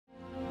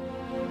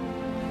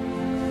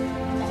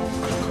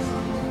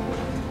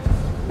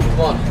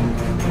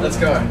Let's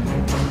go. What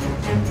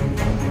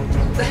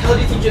the hell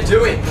do you think you're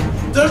doing?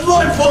 There's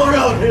life form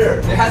out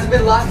here! There hasn't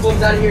been life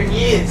forms out here in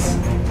years.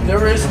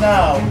 There is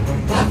now.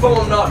 Life form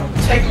or not,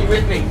 take me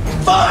with me.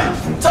 Fine!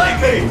 Take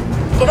me!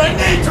 But I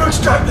need to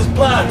extract this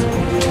plant!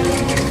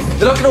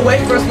 They're not gonna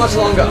wait for us much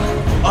longer.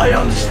 I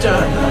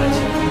understand that.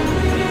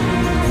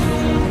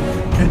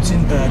 It's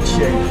in bad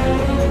shape.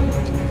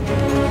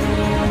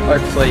 Oh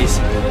please,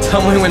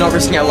 tell me we're not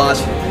risking our lives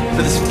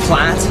for this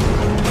plant.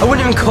 I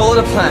wouldn't even call it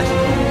a plant.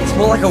 It's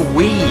more like a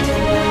weed.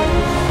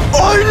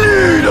 I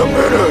need a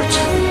minute!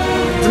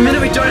 The minute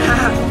we don't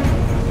have.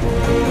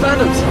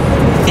 Phantoms!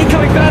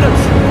 Incoming phantoms!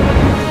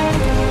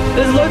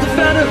 There's loads of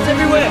phantoms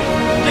everywhere!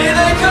 Here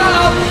they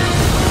come!